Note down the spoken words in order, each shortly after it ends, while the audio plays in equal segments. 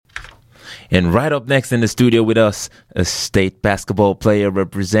And right up next in the studio with us, a state basketball player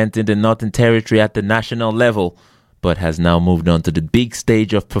representing the Northern Territory at the national level, but has now moved on to the big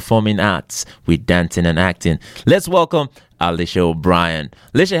stage of performing arts with dancing and acting. Let's welcome Alicia O'Brien.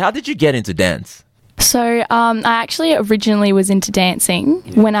 Alicia, how did you get into dance? So I actually originally was into dancing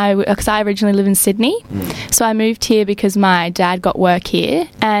because I originally live in Sydney. So I moved here because my dad got work here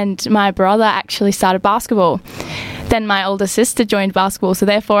and my brother actually started basketball. Then my older sister joined basketball, so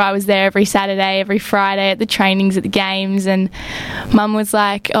therefore I was there every Saturday, every Friday at the trainings, at the games, and Mum was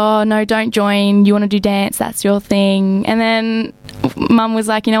like, oh no, don't join, you want to do dance, that's your thing. And then Mum was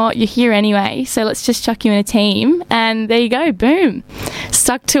like, you know what, you're here anyway, so let's just chuck you in a team, and there you go, boom.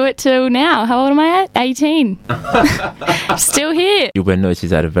 Stuck to it till now. How old am I at? 18. Still here. You were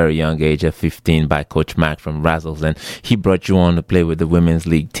noticed at a very young age, at 15, by Coach Mac from Razzles, and he brought you on to play with the Women's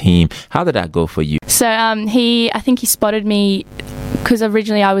League team. How did that go for you? So I think he spotted me because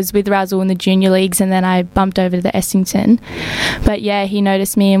originally I was with Razzle in the junior leagues and then I bumped over to the Essington. But yeah, he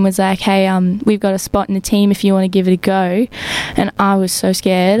noticed me and was like, hey, we've got a spot in the team if you want to give it a go. And I was so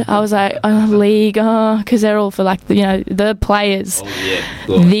scared. I was like, oh, league, because they're all for like, the players,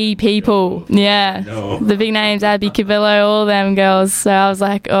 the people. Yeah. No. The big names, Abby Cavillo, all them girls. So I was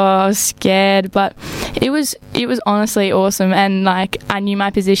like, I was scared. But it was honestly awesome. And like, I knew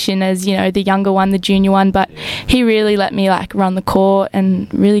my position as, the younger one, the junior one, but he really let me like run the court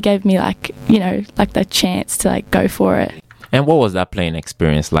and really gave me like the chance to like go for it. And what was that playing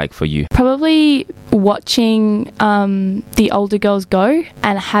experience like for you? Probably watching the older girls go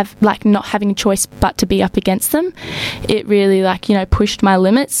and have like not having a choice but to be up against them. It really pushed my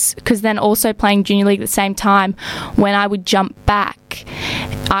limits, because then also playing junior league at the same time, when I would jump back,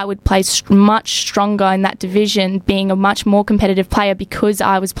 I would play much stronger in that division, being a much more competitive player because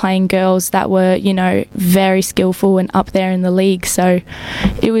I was playing girls that were, very skillful and up there in the league. So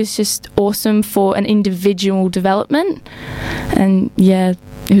it was just awesome for an individual development. And yeah,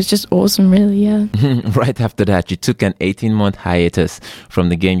 it was just awesome, really, yeah. Right after that, you took an 18-month hiatus from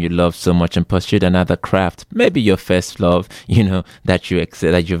the game you loved so much and pursued another craft, maybe your first love, that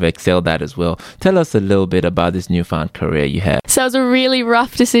you've excelled at as well. Tell us a little bit about this newfound career you had. So it was a really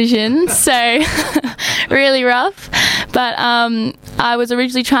rough decision, really rough. But I was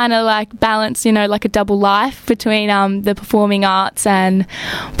originally trying to balance, like a double life between the performing arts and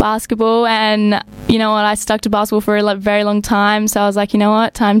basketball. And you know what, I stuck to basketball for a very long time. So I was like, you know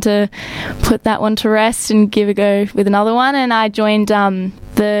what, time to put that one to rest and give a go with another one. And I joined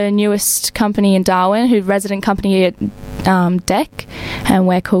the newest company in Darwin, resident company at Deck, and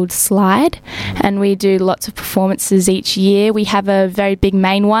we're called Slide, and we do lots of performances each year. We have a very big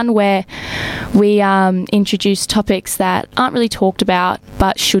main one where we introduce topics that aren't really talked about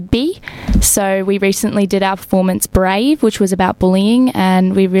but should be. So we recently did our performance Brave, which was about bullying,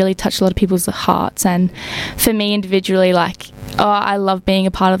 and we really touched a lot of people's hearts. And for me individually, I love being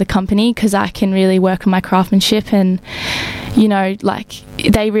a part of the company because I can really work on my craftsmanship, and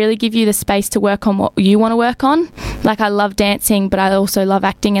they really give you the space to work on what you want to work on. I love dancing, but I also love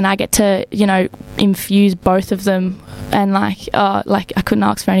acting, and I get to, infuse both of them. And I couldn't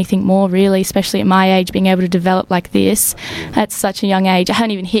ask for anything more, really, especially at my age, being able to develop like this at such a young age. I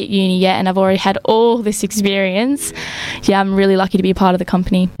haven't even hit uni yet, and I've already had all this experience. Yeah, I'm really lucky to be a part of the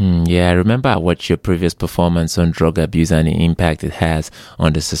company. Yeah, I remember I watched your previous performance on drug abuse and the impact it has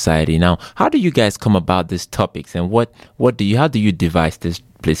on the society. Now, how do you guys come about these topics, and how do you devise this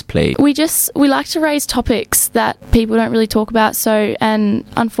play? We like to raise topics that people don't really talk about. So, and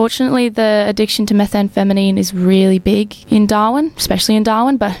unfortunately, the addiction to methamphetamine is really big in Darwin, especially in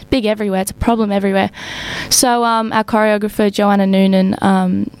Darwin, but big everywhere. It's a problem everywhere. So, our choreographer Joanna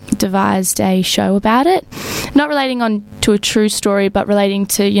Noonan devised a show about it, not relating to a true story, but relating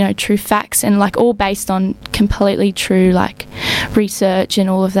to true facts, and all based on completely true research and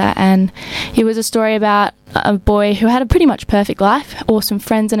all of that. And it was a story about a boy who had a pretty much perfect life, awesome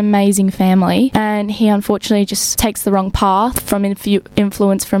friends, an amazing family, and he unfortunately just takes the wrong path from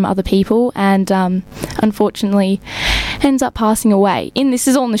influence from other people, and unfortunately ends up passing away. This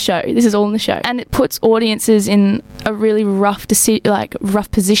is all in the show, and it puts audiences in a really rough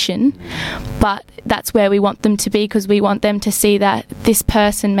position, but that's where we want them to be, because we want them to see that this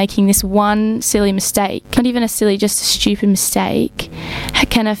person making this one silly mistake, not even a silly, just a stupid mistake,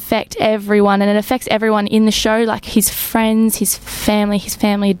 can affect everyone, and it affects everyone in the show, his friends, his family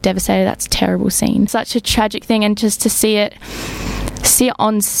are devastated. That's a terrible scene, such a tragic thing, and just to see it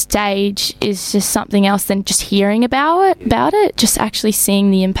on stage is just something else than just hearing about it. Just actually seeing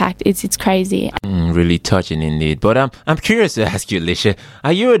the impact, it's crazy. Really touching indeed. But I'm curious to ask you, Alicia,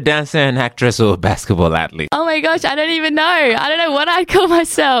 are you a dancer, an actress, or a basketball athlete? Oh my gosh, I don't even know. I don't know what I'd call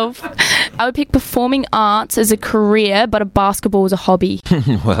myself. I would pick performing arts as a career, but a basketball as a hobby.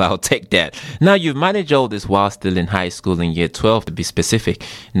 Well, I'll take that. Now, you've managed all this while still in high school in year 12, to be specific.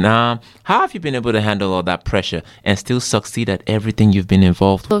 Now, how have you been able to handle all that pressure and still succeed at everything you've been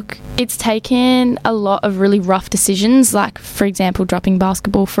involved with? Look, it's taken a lot of really rough decisions, like, for example, dropping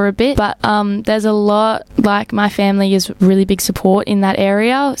basketball for a bit. But there's a lot, like, my family is really big support in that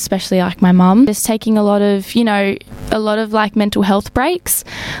area, especially, like, my mum. Just taking a lot of, like, mental health breaks.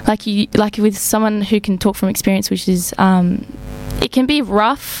 Like with someone who can talk from experience, which is it can be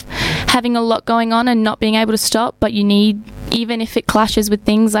rough having a lot going on and not being able to stop, but you need, even if it clashes with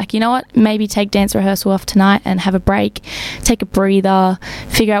things like, you know what, maybe take dance rehearsal off tonight and have a break, take a breather,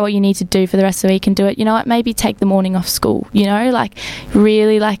 figure out what you need to do for the rest of the week and do it. You know what, maybe take the morning off school,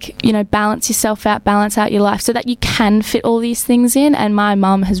 really balance yourself out, balance out your life so that you can fit all these things in. And my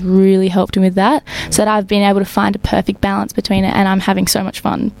mum has really helped me with that, so that I've been able to find a perfect balance between it, and I'm having so much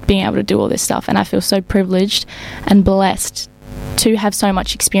fun being able to do all this stuff, and I feel so privileged and blessed to have so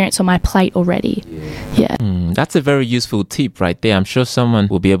much experience on my plate already. Yeah. That's a very useful tip right there. I'm sure someone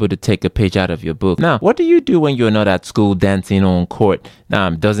will be able to take a page out of your book. Now, what do you do when you're not at school dancing on court?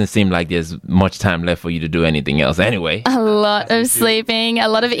 Doesn't seem like there's much time left for you to do anything else anyway. A lot of sleeping, a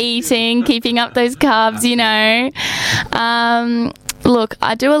lot of eating, keeping up those carbs, Look,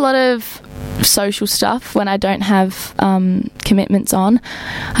 I do a lot of social stuff when I don't have commitments on.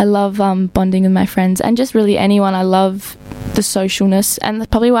 I love bonding with my friends and just really anyone. I love the socialness, and that's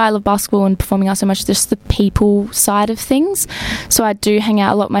probably why I love basketball and performing arts so much, just the people side of things. So I do hang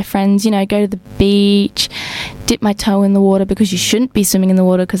out a lot with my friends, go to the beach, dip my toe in the water, because you shouldn't be swimming in the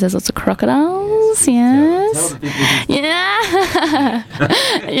water because there's lots of crocodiles. Yes. Yeah.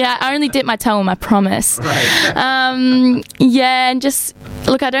 Yeah, I only dip my toe in, I promise. Right. And just,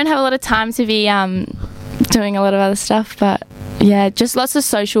 look, I don't have a lot of time to be doing a lot of other stuff, but yeah, just lots of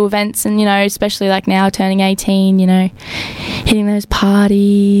social events, and especially like now turning 18, hitting those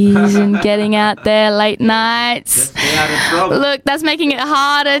parties and getting out there late nights. Look, that's making it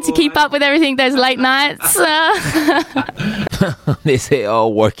harder to keep up with everything those late nights. They say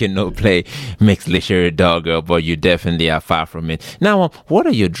all work and no play makes Lisha a dog girl, but you definitely are far from it. Now, what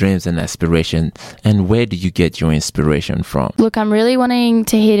are your dreams and aspirations, and where do you get your inspiration from? Look, I'm really wanting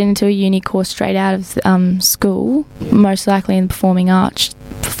to head into a uni course straight out of school, most likely in performing arts.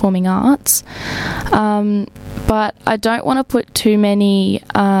 But I don't want to put too many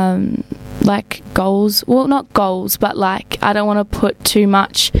goals. Well, not goals, but I don't want to put too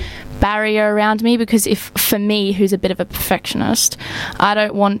much barrier around me, because if, for me, who's a bit of a perfectionist, I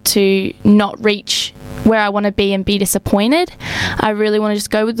don't want to not reach where I want to be and be disappointed. I really want to just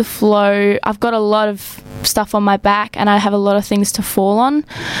go with the flow. I've got a lot of stuff on my back and I have a lot of things to fall on.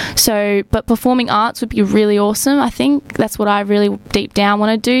 But performing arts would be really awesome. I think that's what I really deep down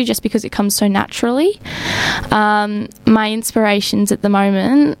want to do, just because it comes so naturally. My inspirations at the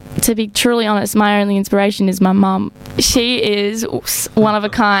moment, to be truly honest, my only inspiration is my mum. She is one of a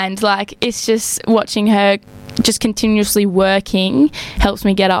kind. It's just watching her just continuously working helps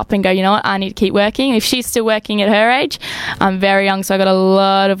me get up and go, you know what, I need to keep working. If she's still working at her age, I'm very young, so I got a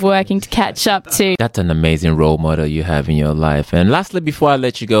lot of working to catch up to. That's an amazing role model you have in your life. And lastly, before I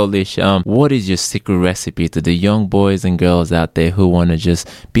let you go, Lish, what is your secret recipe to the young boys and girls out there who want to just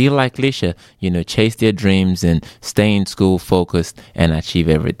be like Lisha, chase their dreams and stay in school focused and achieve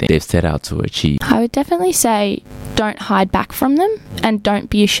everything they've set out to achieve? I would definitely say don't hide back from them and don't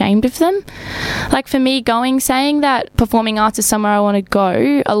be ashamed of them. For me, saying that performing arts is somewhere I want to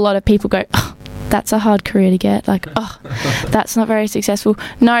go, a lot of people go, oh, that's a hard career to get. That's not very successful.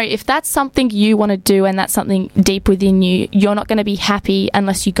 No, if that's something you want to do and that's something deep within you, you're not going to be happy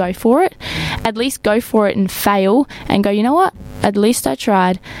unless you go for it. At least go for it and fail and go, you know what? At least I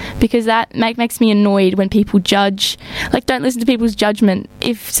tried. Because that makes me annoyed when people judge. Don't listen to people's judgment.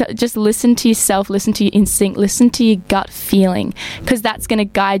 Just listen to yourself, listen to your instinct, listen to your gut feeling, because that's going to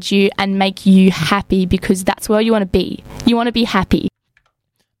guide you and make you happy, because that's where you want to be. You want to be happy.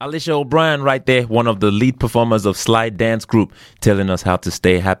 Alisha O'Brien right there, one of the lead performers of Slide Dance Group, telling us how to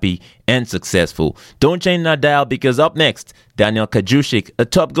stay happy and successful. Don't change that dial, because up next, Daniel Kajushik, a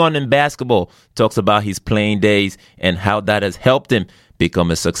top gun in basketball, talks about his playing days and how that has helped him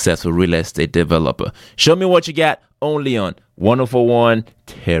become a successful real estate developer. Show me what you got, only on 104.1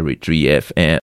 Territory FM.